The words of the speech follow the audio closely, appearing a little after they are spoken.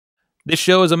This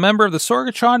show is a member of the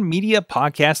Sorgatron Media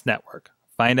Podcast Network.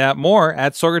 Find out more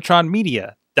at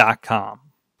sorgatronmedia.com.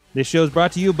 This show is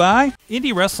brought to you by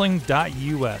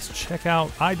IndyWrestling.us. Check out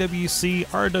IWC,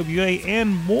 RWA,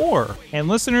 and more. And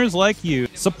listeners like you,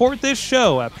 support this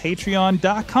show at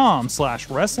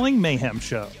patreon.com/Wrestling Mayhem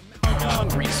Show.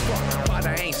 Hungry as fuck, but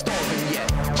I ain't starving yet.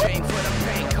 Chain for the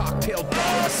pain, cocktail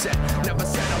bar set. Never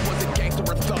said I was a gangster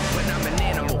or thug, but I'm an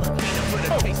animal. Feeding for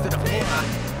the taste of the blood.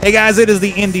 Hey guys, it is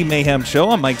the Indy Mayhem Show.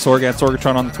 I'm Mike Sorg at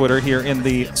Sorgatron on Twitter here in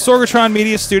the Sorgatron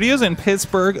Media Studios in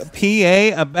Pittsburgh,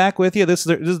 PA. I'm back with you. This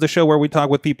is the show where we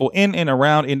talk with people in and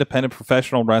around independent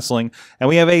professional wrestling. And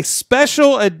we have a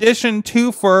special edition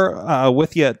twofer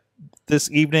with you this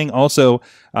evening. Also,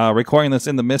 recording this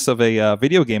in the midst of a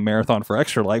video game marathon for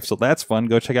Extra Life, so that's fun.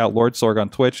 Go check out Lord Sorg on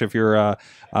Twitch if you're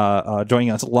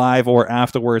joining us live or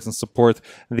afterwards and support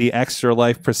the Extra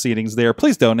Life proceedings there.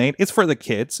 Please donate. It's for the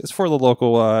kids. It's for the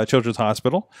local children's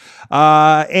hospital.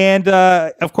 And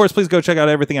of course, please go check out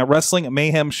everything at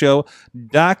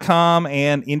WrestlingMayhemShow.com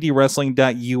and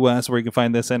IndyWrestling.us, where you can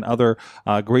find this and other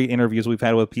great interviews we've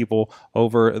had with people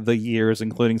over the years,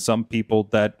 including some people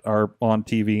that are on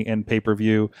TV and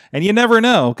pay-per-view. And you never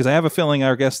know, because I have a feeling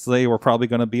our guests today were probably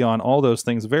going to be on all those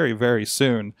things very, very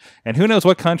soon. And who knows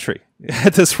what country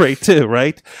at this rate, too,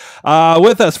 right?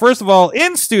 With us, first of all,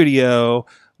 in studio,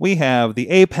 we have the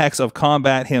apex of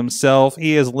combat himself.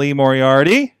 He is Lee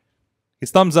Moriarty. He's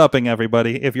thumbs-upping,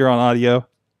 everybody, if you're on audio.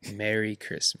 Merry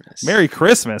Christmas. Merry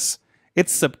Christmas.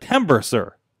 It's September,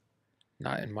 sir.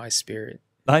 Not in my spirit.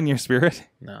 Not in your spirit?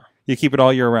 No. You keep it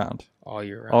all year round. All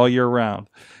year round. All year round.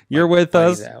 You're with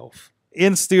Buddy us the elf.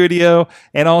 in studio,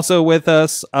 and also with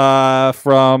us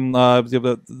from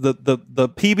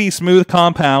the PB Smooth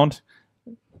compound.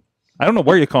 I don't know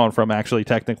where you're calling from, actually,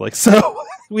 technically. So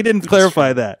we didn't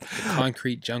clarify that. The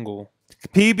concrete jungle.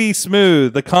 PB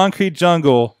Smooth, the concrete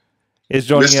jungle, is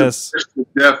joining us. Mr.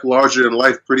 Deaf, larger than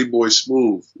life, pretty boy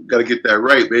Smooth. You got to get that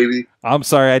right, baby. I'm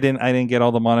sorry, I didn't get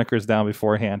all the monikers down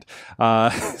beforehand.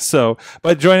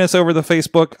 But join us over the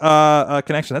Facebook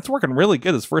connection. That's working really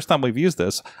good. It's the first time we've used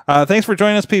this. Thanks for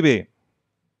joining us, PB.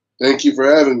 Thank you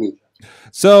for having me.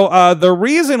 So the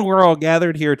reason we're all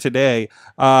gathered here today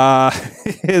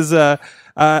is there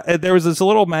was this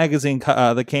little magazine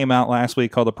that came out last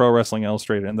week called the Pro Wrestling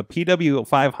Illustrated, and the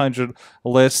PWI500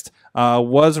 list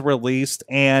was released,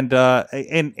 and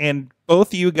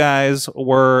both you guys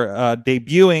were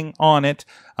debuting on it.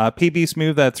 PB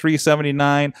Smooth at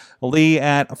 379, Lee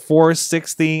at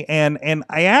 460, and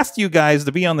I asked you guys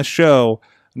to be on the show,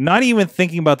 not even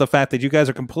thinking about the fact that you guys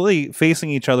are completely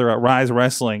facing each other at Rise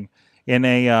Wrestling in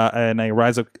a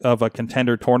Rise of a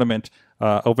Contender tournament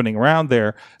opening round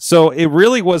there. So it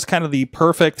really was kind of the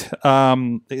perfect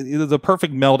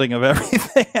melding of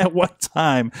everything at one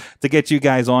time to get you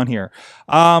guys on here.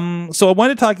 So I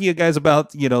wanted to talk to you guys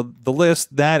about, the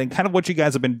list, that, and kind of what you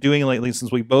guys have been doing lately,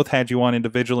 since we both had you on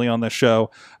individually on the show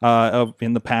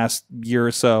in the past year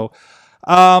or so.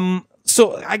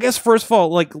 So I guess first of all,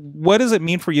 like, what does it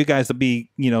mean for you guys to be,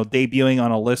 debuting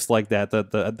on a list like that, the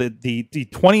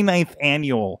 29th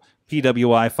annual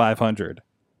PWI 500?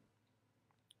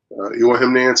 You want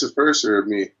him to answer first or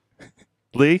me?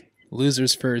 Lee?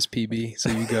 Losers first, PB. So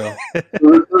you go.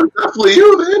 Definitely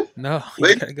you, then. No, you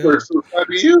Ladies gotta go. first, so it's gotta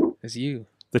be you. It's you.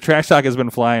 The trash talk has been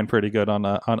flying pretty good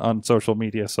on social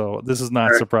media, so this is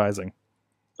not surprising.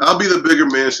 I'll be the bigger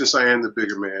man since I am the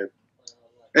bigger man.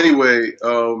 Anyway,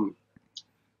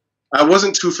 I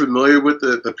wasn't too familiar with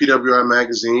the PWI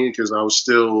magazine because I was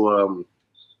still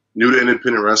new to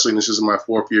independent wrestling. This is my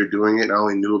 4th year doing it. I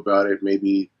only knew about it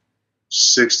maybe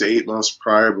 6 to 8 months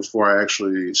prior before I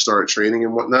actually started training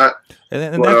and whatnot.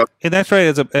 And that's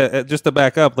right. As just to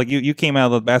back up, like you came out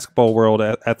of the basketball world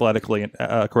athletically,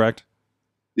 correct?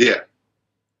 Yeah.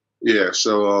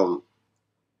 So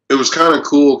it was kind of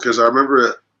cool because I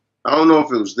remember, I don't know if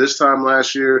it was this time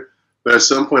last year, but at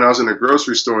some point I was in a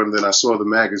grocery store and then I saw the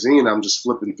magazine. I'm just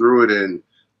flipping through it and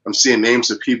I'm seeing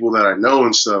names of people that I know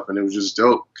and stuff, and it was just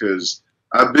dope because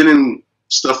I've been in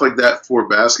stuff like that for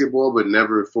basketball, but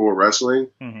never for wrestling.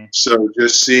 Mm-hmm. So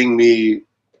just seeing me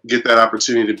get that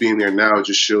opportunity to be in there now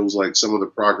just shows like some of the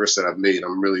progress that I've made.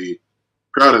 I'm really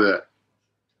proud of that.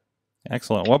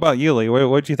 Excellent. What about you, Lee?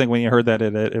 What did you think when you heard that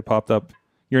it popped up?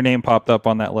 Your name popped up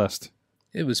on that list.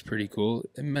 It was pretty cool.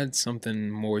 It meant something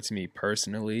more to me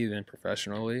personally than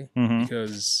professionally,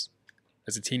 because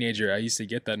as a teenager, I used to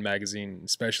get that magazine,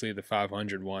 especially the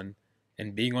 500 one,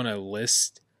 and being on a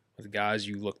list with guys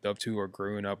you looked up to or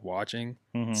growing up watching,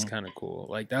 it's kind of cool.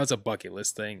 Like, that was a bucket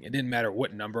list thing. It didn't matter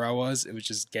what number I was. It was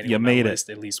just getting on my list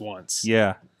at least once.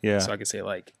 Yeah. So I could say,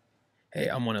 like, hey,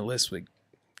 I'm on a list with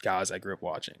guys I grew up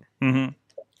watching.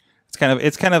 It's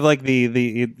it's kind of like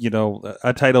the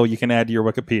a title you can add to your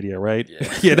Wikipedia, right?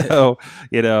 Yeah. The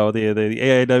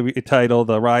AIW title,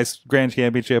 the Rise Grand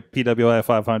Championship,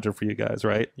 PWI500 for you guys,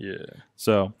 right? Yeah.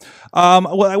 So,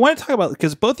 well, I want to talk about,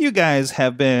 because both you guys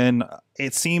have been,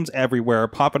 it seems, everywhere,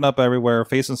 popping up everywhere,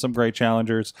 facing some great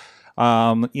challengers.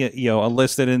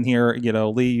 Enlisted in here.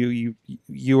 Lee,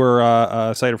 you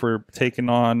were cited for taking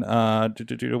on what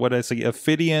did I say,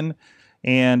 Ophidian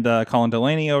and Colin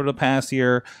Delaney over the past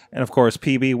year, and of course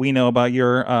PB. We know about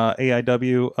your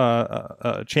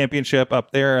AIW championship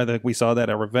up there. I think we saw that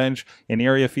at Revenge in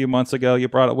Erie a few months ago. You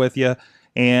brought it with you,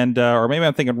 and or maybe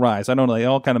I'm thinking Rise. I don't know. They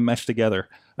all kind of meshed together.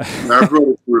 I brought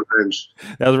it to Revenge.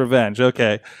 That was Revenge.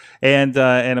 Okay, and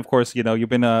of course you've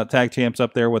been tag champs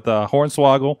up there with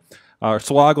Hornswoggle. Or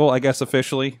Swoggle, I guess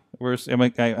officially.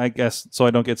 I guess so I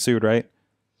don't get sued, right?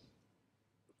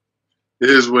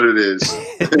 It is what it is.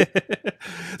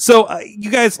 So you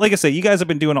guys, like I said, you guys have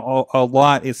been doing a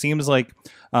lot. It seems like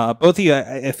both of you,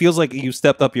 it feels like you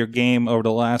stepped up your game over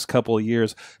the last couple of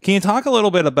years. Can you talk a little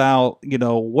bit about,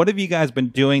 what have you guys been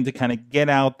doing to kind of get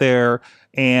out there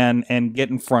and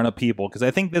get in front of people? Because I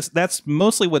think that's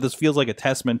mostly what this feels like a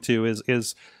testament to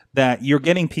is that you're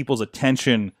getting people's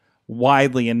attention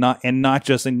widely and not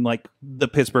just in like the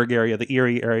Pittsburgh area, the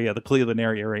Erie area, the Cleveland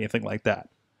area, or anything like that.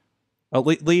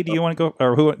 Lee, do you want to go,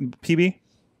 or who? PB?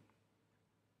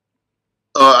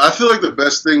 I feel like the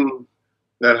best thing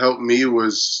that helped me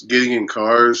was getting in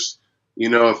cars.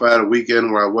 If I had a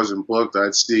weekend where I wasn't booked,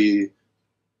 I'd see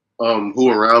who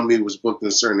around me was booked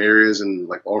in certain areas and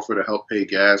like offer to help pay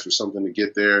gas or something to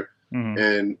get there. Mm-hmm.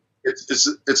 And it's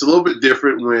a little bit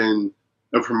different when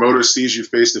a promoter sees you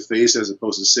face to face as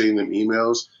opposed to sending them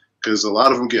emails, because a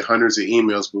lot of them get hundreds of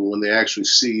emails, but when they actually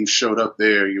see you showed up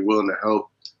there, you're willing to help,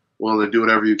 willing to do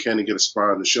whatever you can to get a spot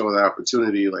on the show, that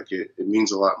opportunity, like it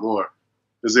means a lot more.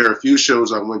 Because there are a few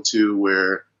shows I went to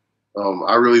where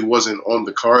I really wasn't on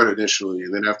the card initially,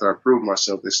 and then after I proved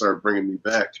myself, they started bringing me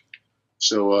back.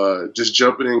 So just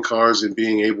jumping in cars and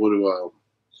being able to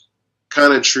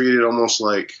kind of treat it almost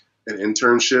like an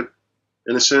internship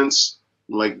in a sense,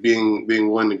 like being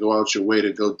willing to go out your way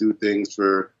to go do things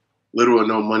for little or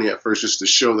no money at first, just to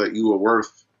show that you are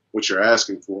worth what you're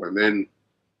asking for, and then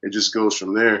it just goes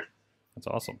from there. That's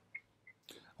awesome.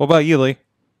 What about you, Lee?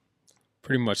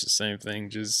 Pretty much the same thing.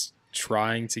 Just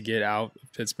trying to get out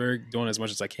of Pittsburgh, doing as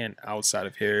much as I can outside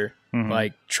of here,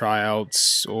 like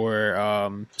tryouts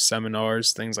or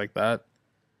seminars, things like that.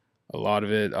 A lot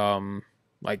of it,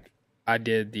 like I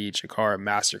did the Chikara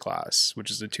Masterclass,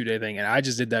 which is a 2-day thing, and I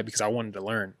just did that because I wanted to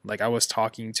learn. Like I was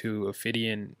talking to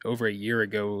Ophidian over a year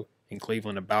ago in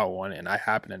Cleveland about one, and I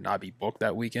happened to not be booked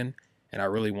that weekend. And I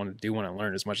really want to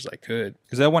learn as much as I could.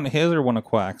 Is that one of his or one of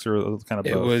Quack's, or kind of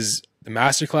both? It was the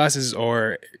master classes,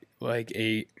 or like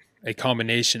a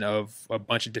combination of a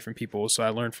bunch of different people. So I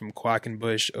learned from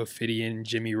Quackenbush, Ophidian,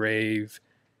 Jimmy Rave,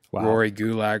 Rory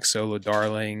Gulak, Solo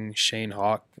Darling, Shane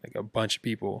Hawk, like a bunch of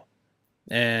people.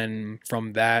 And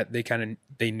from that,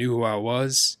 they knew who I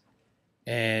was.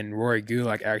 And Rory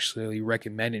Gulak actually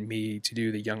recommended me to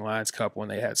do the Young Lions Cup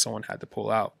when someone had to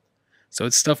pull out. So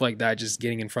it's stuff like that, just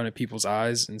getting in front of people's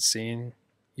eyes and seeing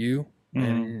you,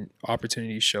 and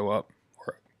opportunities show up.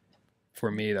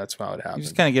 For me, that's how it happened. You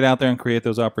just kind of get out there and create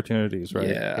those opportunities, right?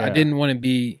 Yeah. I didn't want to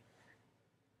be...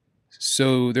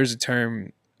 So there's a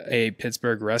term, a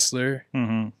Pittsburgh wrestler.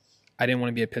 Mm-hmm. I didn't want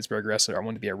to be a Pittsburgh wrestler. I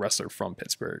wanted to be a wrestler from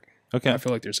Pittsburgh. Okay. I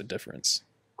feel like there's a difference.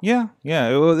 Yeah.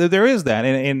 There is that,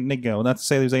 and not to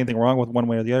say there's anything wrong with one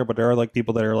way or the other, but there are like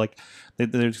people that are like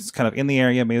they're just kind of in the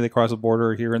area. Maybe they cross the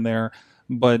border here and there,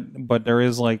 but there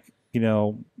is like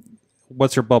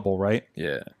what's your bubble, right?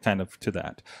 Yeah, kind of to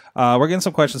that. We're getting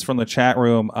some questions from the chat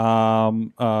room.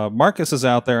 Marcus is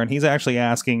out there, and he's actually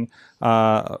asking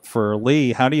for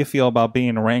Lee. How do you feel about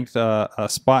being ranked a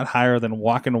spot higher than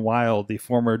Walkin' Wild, the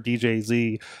former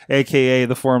DJZ, aka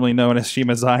the formerly known as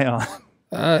Shima Zion?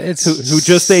 Who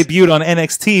just debuted on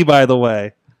NXT, by the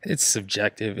way. It's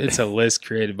subjective. It's a list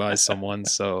created by someone,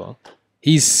 so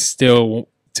he's still,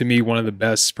 to me, one of the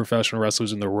best professional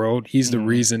wrestlers in the world. He's the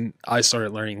reason I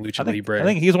started learning Lucha Libre. I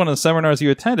think he's one of the seminars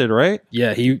you attended, right?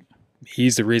 Yeah,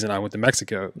 he's the reason I went to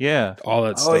Mexico. Yeah. All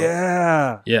that stuff. Oh,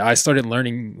 yeah. Yeah, I started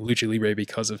learning Lucha Libre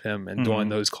because of him and doing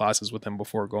those classes with him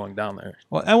before going down there.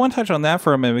 Well, I want to touch on that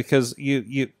for a minute, because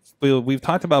we've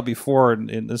talked about before,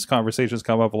 and this conversation has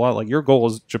come up a lot, like your goal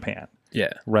is Japan.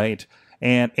 Yeah. Right.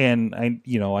 And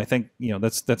I think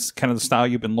that's kind of the style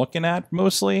you've been looking at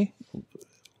mostly.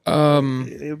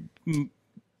 Kind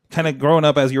of growing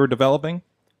up as you were developing.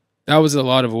 That was a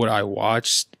lot of what I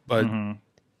watched, but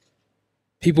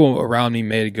people around me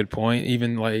made a good point.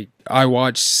 Even like I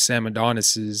watched Sam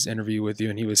Adonis's interview with you,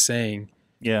 and he was saying,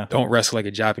 yeah, don't wrestle like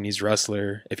a Japanese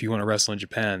wrestler if you want to wrestle in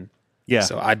Japan. Yeah.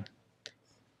 So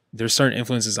there's certain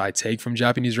influences I take from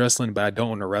Japanese wrestling, but I don't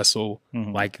want to wrestle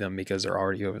like them because they're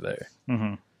already over there.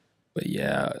 But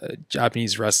yeah,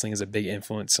 Japanese wrestling is a big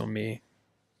influence on me.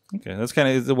 Okay, that's kind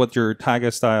of what your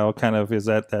Taiga style kind of is,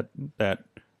 that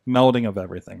melding of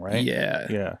everything, right? Yeah.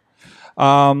 Yeah.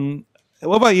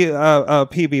 What about you,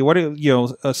 PB? What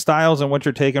are styles and what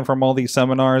you're taking from all these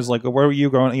seminars? Like, where are you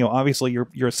going? Obviously you're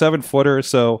a 7-footer,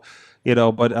 so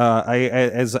but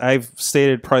as I've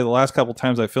stated probably the last couple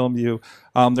times I filmed you,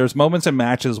 there's moments in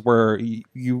matches where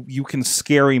you can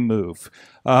scary move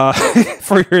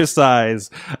for your size.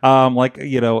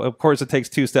 Of course it takes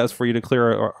 2 steps for you to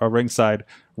clear a ringside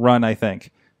run, I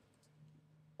think.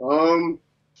 I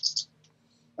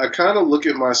kind of look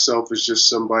at myself as just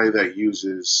somebody that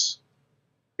uses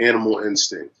animal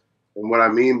instinct. And what I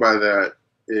mean by that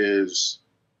is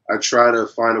I try to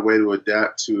find a way to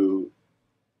adapt to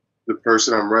the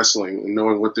person I'm wrestling and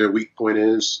knowing what their weak point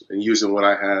is and using what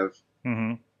I have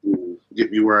to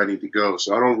get me where I need to go.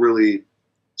 So I don't really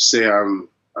say I'm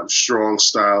strong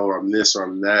style or I'm this or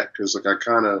I'm that, because I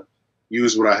kind of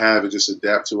use what I have and just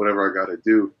adapt to whatever I got to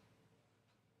do.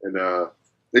 And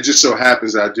it just so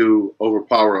happens that I do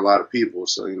overpower a lot of people,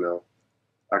 so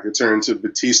I can turn into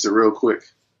Batista real quick.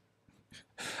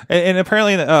 And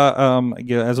apparently,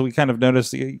 as we kind of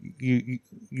noticed, you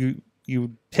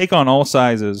take on all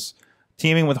sizes,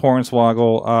 teaming with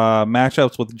Hornswoggle,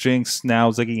 matchups with Jinx,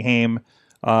 now Ziggy Haim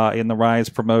in the Rise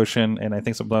promotion, and I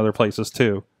think some other places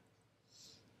too.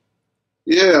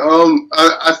 Yeah,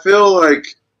 I feel like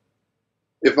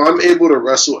if I'm able to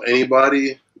wrestle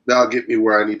anybody, that'll get me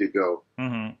where I need to go.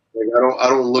 I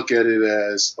don't look at it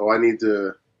as, I need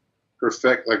to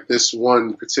perfect like this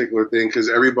one particular thing, because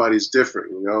everybody's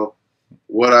different.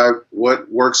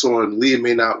 What works on Lee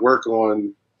may not work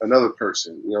on another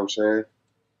person. You know what I'm saying?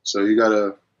 So you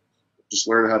gotta just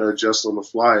learn how to adjust on the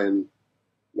fly and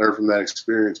learn from that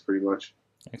experience, pretty much.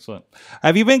 Excellent.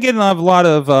 Have you been getting a lot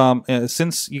of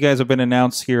since you guys have been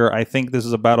announced here? I think this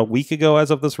is about a week ago,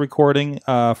 as of this recording,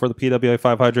 for the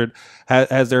PWI500.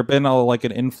 Has there been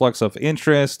an influx of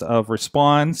interest, of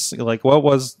response? Like,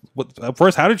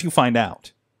 first, how did you find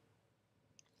out?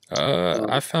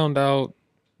 I found out.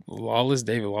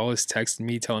 David Lawless texted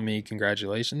me telling me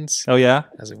congratulations. Oh yeah.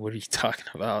 I was like, what are you talking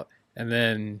about? And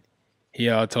then he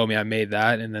told me I made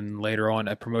that, and then later on,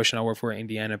 a promotion I work for,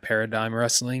 Indiana Paradigm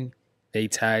Wrestling. They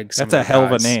tagged some That's a hell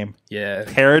of a name. Yeah.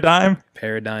 Paradigm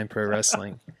Pro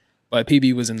Wrestling. But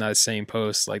PB was in that same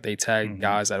post. Like, they tagged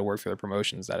guys that work for the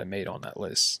promotions that I made on that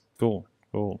list. Cool.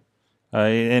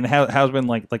 And how's been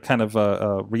kind of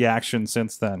a reaction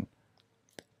since then?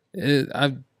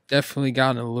 I've definitely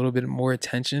gotten a little bit more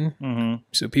attention.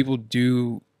 So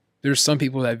there's some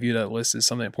people that view that list as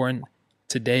something important.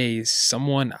 Today,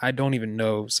 someone I don't even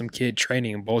know, some kid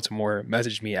training in Baltimore,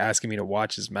 messaged me asking me to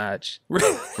watch his match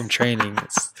from training.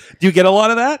 Do you get a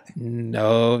lot of that?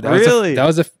 No. Really?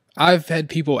 I've had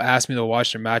people ask me to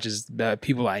watch their matches, that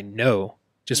people I know,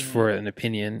 just for an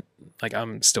opinion. Like,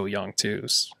 I'm still young too,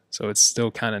 so it's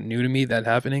still kind of new to me that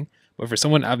happening. But for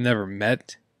someone I've never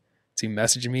met to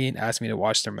message me and ask me to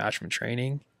watch their match from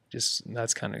training,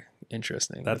 that's kind of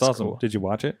interesting. That's awesome. Cool. Did you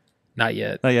watch it? Not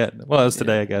yet. Well, it was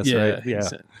today, I guess, right? Yeah.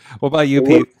 Exactly. What about you,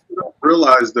 Pete? What I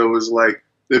realized, though, is the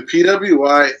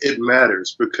PWI, it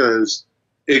matters because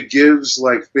it gives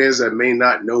fans that may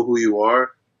not know who you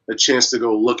are a chance to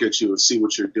go look at you and see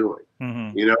what you're doing.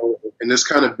 In this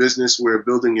kind of business where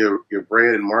building your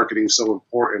brand and marketing is so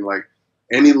important,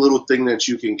 any little thing that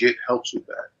you can get helps with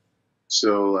that.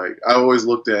 So I always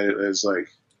looked at it as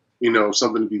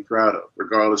something to be proud of,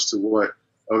 regardless to what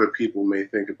other people may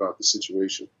think about the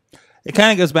situation. It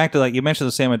kind of goes back to you mentioned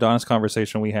the Sam Adonis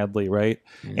conversation we had, Lee, right?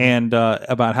 And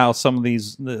about how some of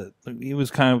these, he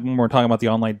was kind of more talking about the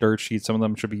online dirt sheets. Some of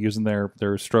them should be using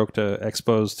their stroke to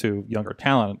expose to younger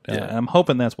talent. And I'm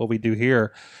hoping that's what we do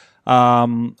here.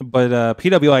 But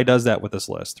PWI does that with this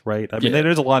list, right? I mean,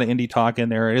 there's a lot of indie talk in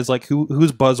there. It is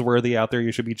who's buzzworthy out there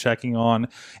you should be checking on.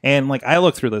 And I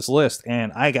look through this list,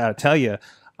 and I gotta tell you,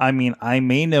 I mean, I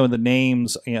may know the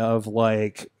names of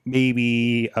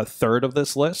maybe a third of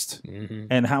this list.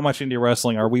 And how much indie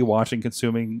wrestling are we watching,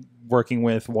 consuming, working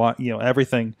with,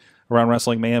 everything around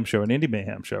Wrestling Mayhem Show and Indie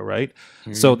Mayhem Show, right?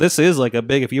 So this is a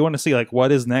big, if you want to see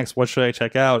what is next, what should I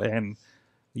check out? And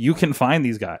you can find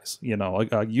these guys, a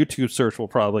YouTube search will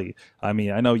probably, I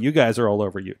know you guys are all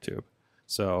over YouTube.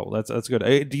 So that's good.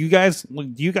 Hey, do you guys look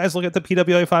at the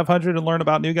PWI 500 and learn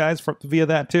about new guys via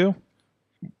that too?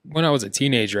 When I was a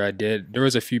teenager, I did. There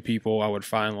was a few people I would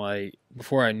find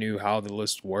before I knew how the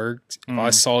list worked, if I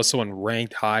saw someone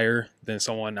ranked higher than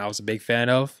someone I was a big fan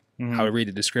of, I would read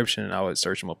the description and I would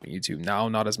search them up on YouTube. Now,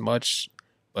 not as much,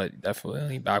 but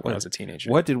definitely back when I was a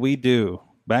teenager. What did we do?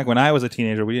 Back when I was a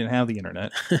teenager, we didn't have the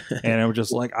internet. And I was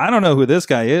just like, I don't know who this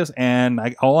guy is. And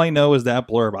all I know is that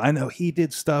blurb. I know he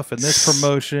did stuff in this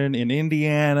promotion in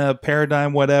Indiana,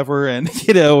 Paradigm, whatever. And,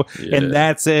 and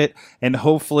that's it. And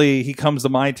hopefully he comes to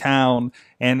my town.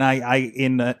 And I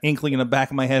in the inkling in the back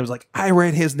of my head, was like, I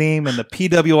read his name in the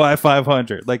PWI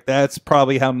 500. Like, that's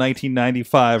probably how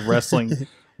 1995 wrestling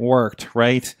worked,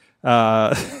 right?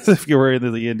 If you were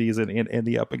into the indies and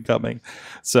the up and coming.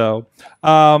 So,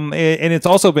 and it's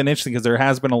also been interesting because there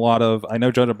has been a lot of, I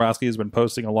know Joe Dombrowski has been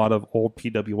posting a lot of old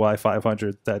PWI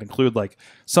 500 that include like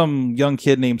some young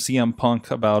kid named CM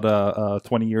Punk about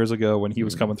 20 years ago when he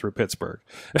was coming through Pittsburgh.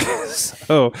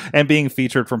 So, and being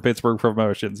featured from Pittsburgh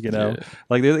promotions,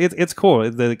 like it's cool,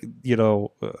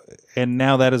 and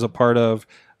now that is a part of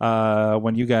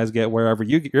when you guys get wherever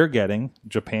you're getting,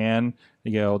 Japan,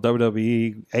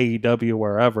 WWE, AEW,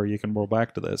 wherever, you can roll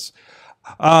back to this.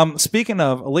 Speaking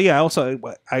of Lee,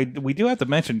 we do have to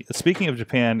mention, speaking of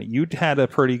Japan, you had a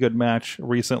pretty good match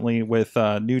recently with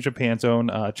New Japan's own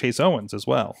Chase Owens as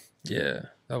well. Yeah,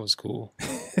 that was cool.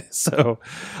 So,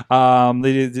 that's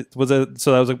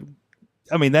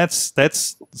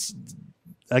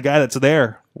a guy that's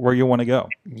there where you want to go.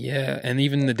 Yeah, and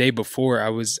even the day before, I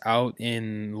was out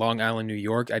in Long Island, New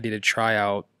York. I did a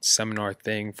tryout seminar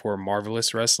thing for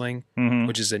Marvelous Wrestling,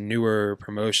 which is a newer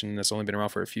promotion that's only been around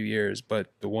for a few years. But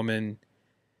the woman,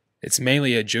 it's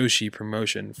mainly a Joshi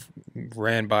promotion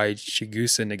ran by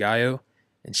Chigusa Nagayo,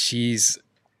 and she's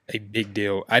a big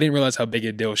deal. I didn't realize how big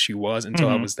a deal she was until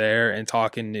I was there and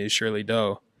talking to Shirley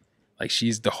Doe. Like,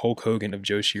 she's the Hulk Hogan of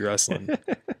Joshi wrestling.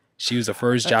 She was the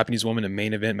first Japanese woman to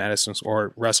main event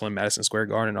wrestling Madison Square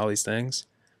Garden and all these things.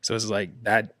 So it's like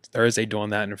that Thursday doing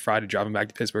that and Friday driving back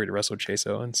to Pittsburgh to wrestle Chase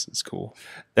Owens. It's cool.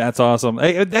 That's awesome.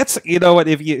 Hey, that's, what,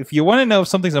 if you want to know if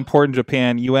something's important in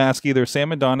Japan, you ask either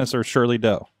Sam Adonis or Shirley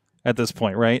Doe at this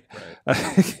point, right?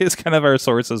 It's kind of our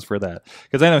sources for that.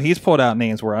 Because I know he's pulled out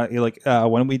names where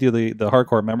when we do the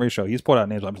Hardcore Memory Show, he's pulled out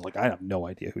names. I'm just like, I have no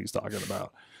idea who he's talking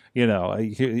about.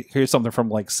 Here's something from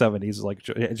like 70s, like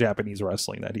Japanese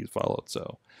wrestling that he's followed.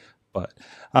 So, but,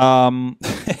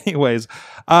 anyways,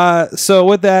 so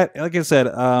with that, like I said,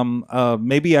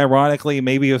 maybe ironically,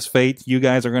 maybe it's fate, you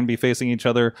guys are going to be facing each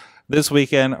other this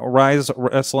weekend. Rise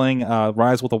Wrestling,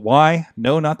 Rise with a Y.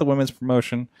 No, not the women's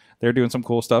promotion. They're doing some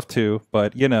cool stuff too,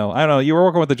 but I don't know. You were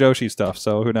working with the Joshi stuff,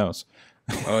 so who knows?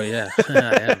 Oh yeah,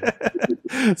 I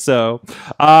am. So,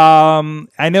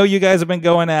 I know you guys have been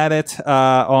going at it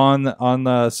on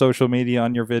the social media,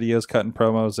 on your videos, cutting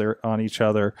promos there on each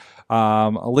other.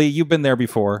 Lee, you've been there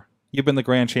before. You've been the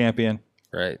grand champion,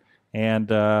 right? And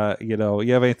you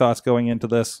have any thoughts going into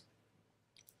this?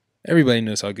 Everybody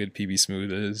knows how good PB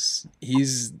Smooth is.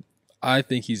 I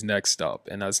think he's next up,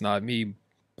 and that's not me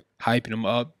hyping him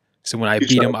up. So when I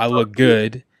beat him, I look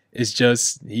good. It's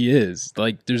just, he is.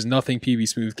 Like, there's nothing PB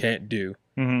Smooth can't do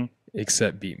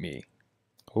except beat me.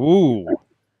 Ooh.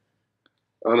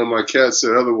 I know my cat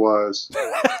said otherwise.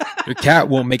 The cat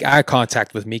won't make eye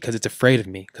contact with me because it's afraid of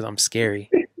me because I'm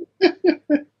scary.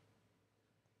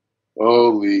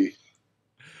 Holy.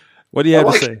 What do you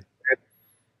have to say?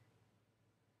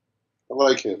 I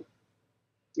like him.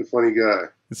 He's a funny guy.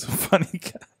 He's a funny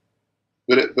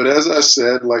guy. But as I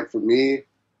said, like, for me,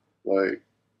 like,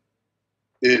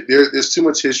 there's too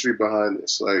much history behind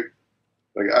this. Like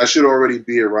I should already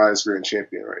be a Rise Grand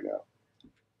Champion right now,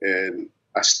 and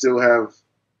I still have,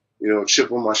 a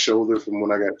chip on my shoulder from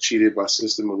when I got cheated by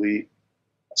System Elite.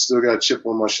 I still got a chip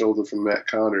on my shoulder from Matt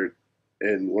Connard.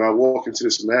 And when I walk into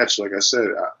this match, like I said,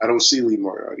 I don't see Lee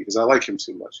Moriarty because I like him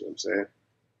too much. You know what I'm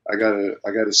saying?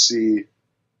 I gotta see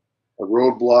a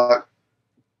roadblock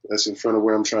that's in front of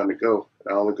where I'm trying to go,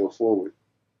 and I only go forward.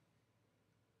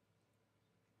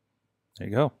 There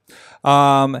you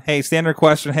go. Hey, standard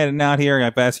question heading out here.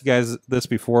 I've asked you guys this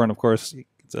before, and of course,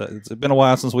 it's been a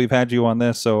while since we've had you on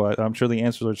this, so I'm sure the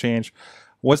answers will change.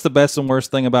 What's the best and worst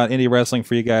thing about indie wrestling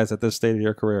for you guys at this stage of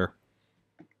your career?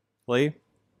 Lee?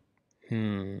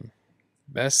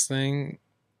 Best thing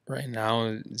right now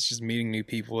is just meeting new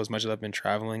people. As much as I've been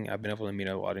traveling, I've been able to meet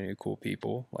a lot of new cool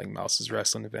people, like Mouse's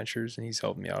Wrestling Adventures, and he's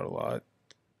helped me out a lot.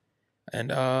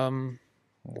 And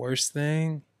worst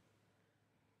thing,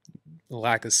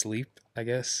 lack of sleep, I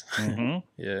guess.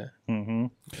 Yeah.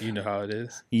 You know how it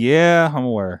is. Yeah, I'm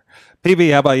aware.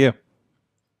 PB, how about you?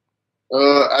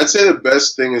 I'd say the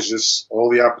best thing is just all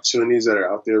the opportunities that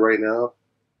are out there right now.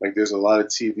 Like, there's a lot of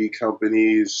TV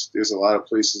companies. There's a lot of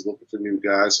places looking for new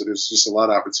guys. So there's just a lot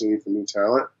of opportunity for new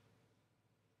talent.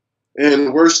 And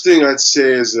the worst thing I'd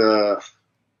say is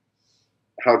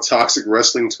how toxic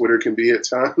wrestling Twitter can be at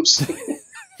times.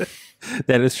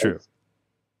 That is true.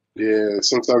 Yeah,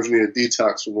 sometimes you need a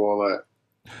detox from all that.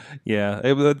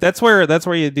 Yeah, that's where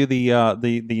you do the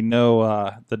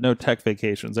no tech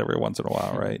vacations every once in a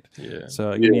while, right? Yeah.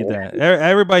 So you need that.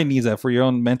 Everybody needs that for your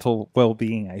own mental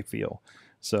well-being, I feel.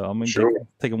 So I'm gonna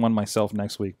taking one myself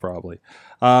next week probably.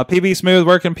 PB Smooth,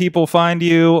 where can people find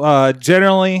you?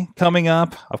 Generally coming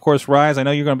up, of course, Rise. I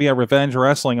know you're gonna be at Revenge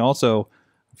Wrestling also,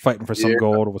 fighting for some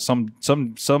gold with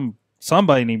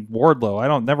somebody named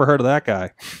Wardlow. Never heard of that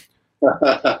guy.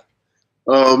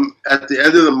 At the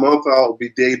end of the month, I'll be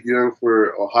debuting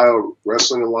for Ohio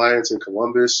Wrestling Alliance in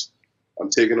Columbus. I'm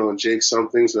taking on Jake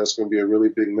Something, so that's going to be a really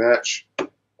big match.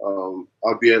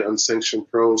 I'll be at Unsanctioned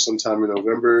Pro sometime in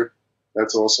November.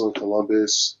 That's also in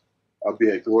Columbus. I'll be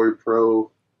at Glory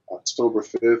Pro October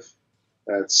 5th.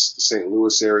 That's the St.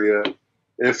 Louis area.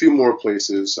 And a few more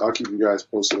places. I'll keep you guys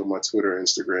posted on my Twitter,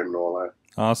 Instagram, and all that.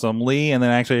 Awesome. Lee, and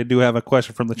then actually I do have a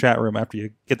question from the chat room after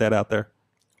you get that out there.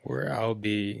 Where I'll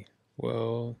be,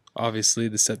 well, obviously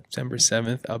the September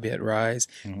 7th, I'll be at Rise,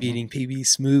 beating PB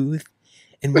Smooth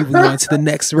and moving on to the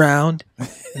next round.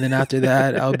 And then after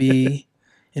that, I'll be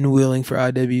in Wheeling for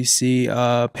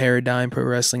IWC, Paradigm Pro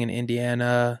Wrestling in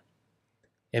Indiana,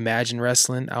 Imagine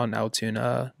Wrestling out in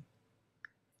Altoona,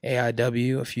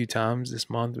 AIW a few times this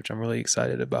month, which I'm really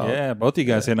excited about. Yeah, both of you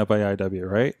guys hitting up AIW,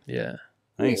 right? Yeah.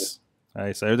 Nice.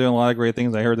 Nice. They're doing a lot of great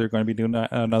things. I heard they're going to be doing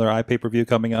another iPay-per-view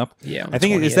coming up. Yeah. I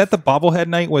think, is that the bobblehead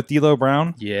night with D'Lo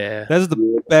Brown? Yeah. That is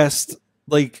the best.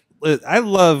 Like, I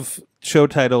love show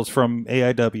titles from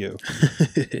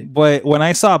AIW. But when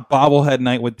I saw bobblehead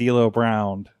night with D'Lo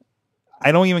Brown,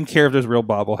 I don't even care if there's real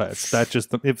bobbleheads. That's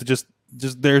just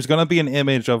there's going to be an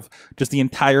image of just the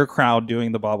entire crowd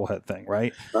doing the bobblehead thing,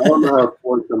 right? I don't know how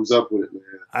Ford comes up with it,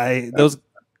 man.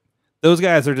 Those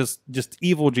guys are just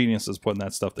evil geniuses putting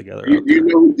that stuff together. You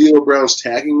know who D'Lo Brown's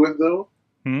tagging with, though?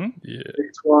 Yeah.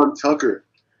 Big Twan Tucker.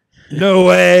 No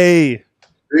way.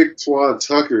 Big Twan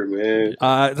Tucker, man.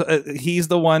 He's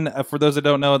the one, for those that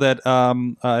don't know, that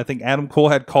I think Adam Cole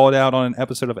had called out on an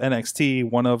episode of NXT,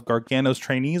 one of Gargano's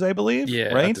trainees, I believe. Yeah,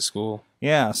 right? at the school.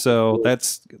 Yeah, so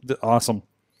that's awesome.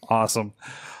 Awesome.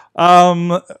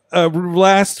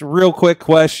 Last real quick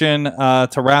question to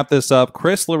wrap this up.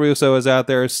 Chris LaRusso is out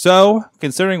there. So,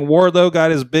 considering Wardlow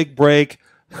got his big break,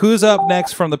 who's up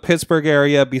next from the Pittsburgh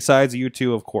area besides you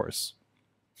two, of course?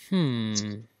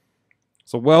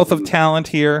 It's a wealth of talent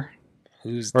here.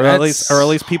 Or at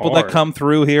least people that come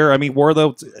through here. I mean,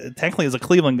 Wardlow technically is a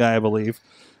Cleveland guy, I believe,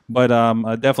 but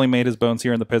definitely made his bones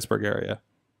here in the Pittsburgh area.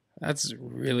 That's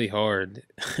really hard.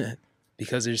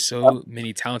 Because there's so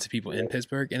many talented people in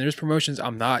Pittsburgh, and there's promotions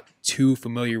I'm not too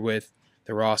familiar with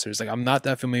the rosters. Like, I'm not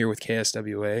that familiar with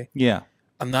KSWA. Yeah.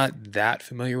 I'm not that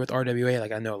familiar with RWA.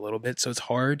 Like, I know a little bit, so it's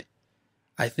hard.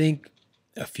 I think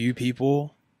a few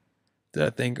people that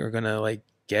I think are going to, like,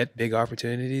 get big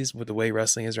opportunities with the way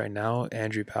wrestling is right now.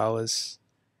 Andrew Palace,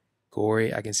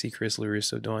 Corey. I can see Chris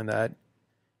LaRusso doing that.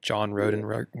 John Roden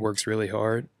works really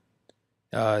hard.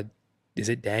 Is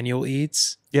it Daniel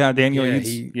Eats? Yeah, Daniel Eats.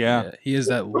 He has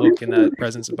that look and that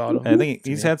presence about him. I think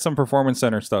he's had some Performance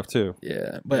Center stuff too.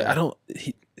 Yeah, but I don't.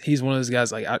 He's one of those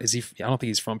guys. Like, is he? I don't think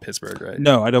he's from Pittsburgh, right?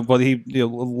 No, I don't. But a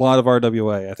lot of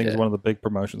RWA. I think is one of the big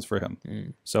promotions for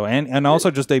him. So and also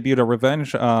just debuted a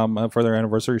Revenge for their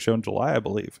anniversary show in July, I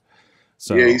believe.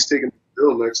 So yeah, he's taking the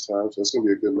bill next time, so it's gonna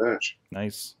be a good match.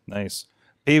 Nice.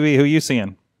 PV, who you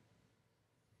seeing?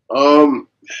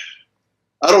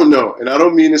 I don't know, and I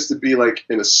don't mean this to be like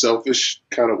in a selfish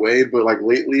kind of way, but like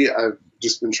lately I've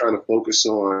just been trying to focus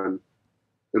on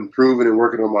improving and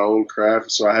working on my own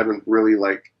craft, so I haven't really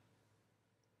like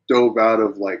dove out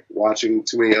of like watching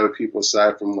too many other people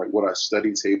aside from like what I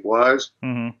study tape wise.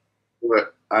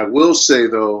 But I will say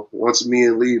though, once me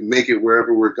and Lee make it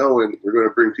wherever we're going, we're going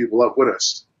to bring people up with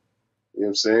us. You know what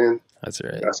I'm saying? That's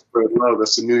right. That's spread love.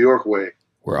 That's the New York way.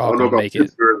 We're all going to make it.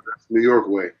 That's the New York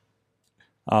way.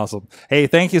 Awesome. Hey,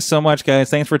 thank you so much,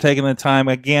 guys. Thanks for taking the time.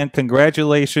 Again,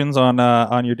 congratulations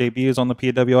on your debuts on the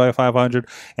PWI500,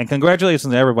 and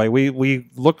congratulations to everybody. We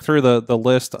looked through the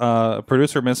list.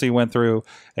 Producer Missy went through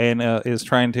and is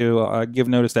trying to give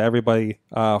notice to everybody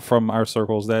from our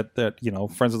circles that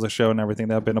friends of the show and everything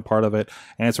that have been a part of it.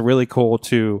 And it's really cool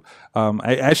to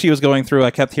as she was going through,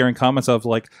 I kept hearing comments of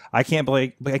like, I can't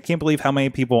believe how many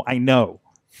people I know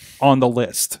on the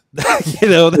list, that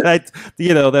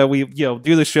we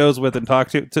do the shows with and talk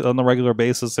to on the regular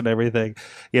basis and everything.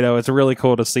 It's really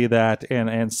cool to see that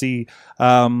and see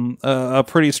a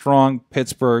pretty strong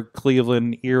Pittsburgh,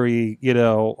 Cleveland, Erie,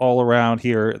 all around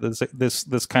here.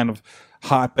 This kind of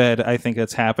hotbed I think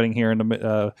that's happening here in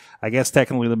the I guess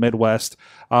technically the Midwest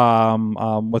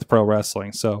with pro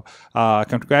wrestling. So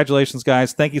congratulations,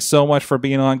 guys. Thank you so much for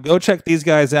being on. Go check these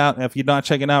guys out. If you're not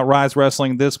checking out Rise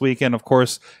Wrestling this weekend, of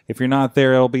course, if you're not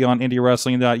there, it'll be on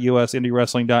indywrestling.us,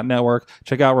 indywrestling.network.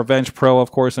 Check out Revenge Pro, of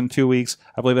course, in 2 weeks.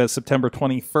 I believe that's September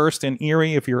 21st in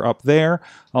Erie if you're up there.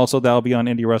 Also, that'll be on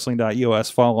indywrestling.us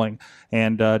following,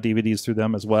 and DVDs through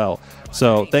them as well.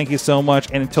 So thank you so much.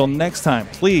 And until next time,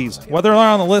 please, whether they're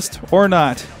on the list or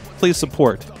not, please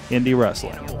support indie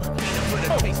wrestling.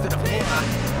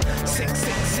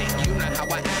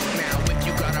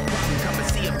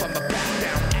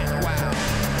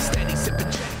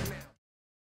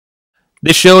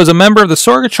 This show is a member of the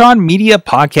Sorgatron Media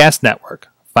Podcast Network.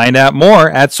 Find out more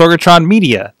at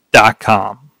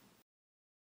sorgatronmedia.com.